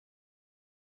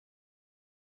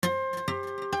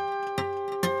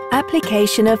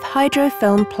Application of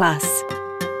Hydrofilm Plus.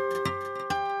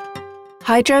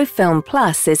 Hydrofilm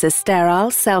Plus is a sterile,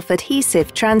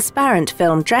 self-adhesive, transparent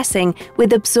film dressing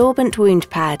with absorbent wound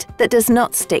pad that does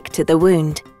not stick to the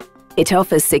wound. It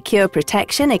offers secure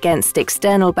protection against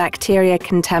external bacteria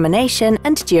contamination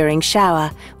and during shower,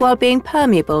 while being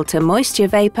permeable to moisture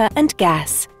vapor and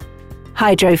gas.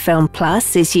 Hydrofilm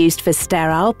Plus is used for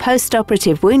sterile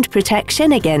post-operative wound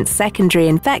protection against secondary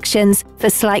infections for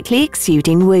slightly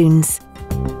exuding wounds.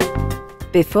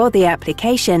 Before the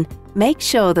application, make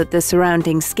sure that the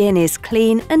surrounding skin is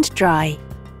clean and dry.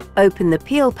 Open the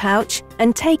peel pouch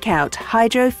and take out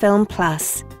Hydrofilm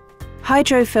Plus.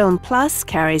 Hydrofilm Plus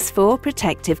carries 4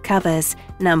 protective covers,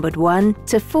 numbered 1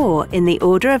 to 4 in the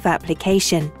order of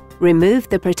application. Remove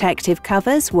the protective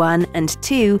covers 1 and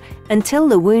 2 until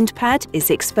the wound pad is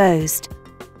exposed.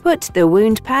 Put the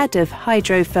wound pad of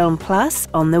Hydrofilm Plus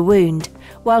on the wound,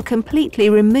 while completely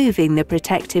removing the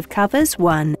protective covers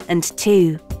 1 and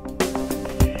 2.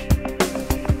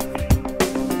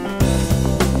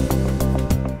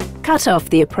 Cut off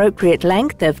the appropriate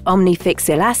length of Omnifix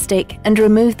elastic and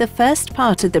remove the first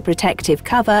part of the protective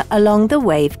cover along the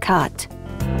wave cut.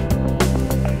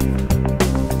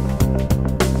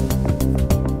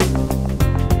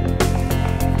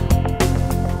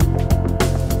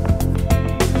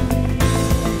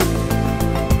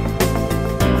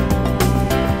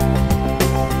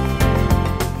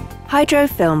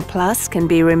 Hydrofilm Plus can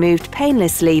be removed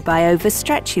painlessly by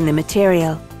overstretching the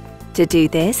material. To do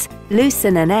this,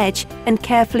 loosen an edge and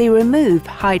carefully remove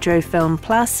Hydrofilm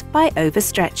Plus by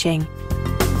overstretching.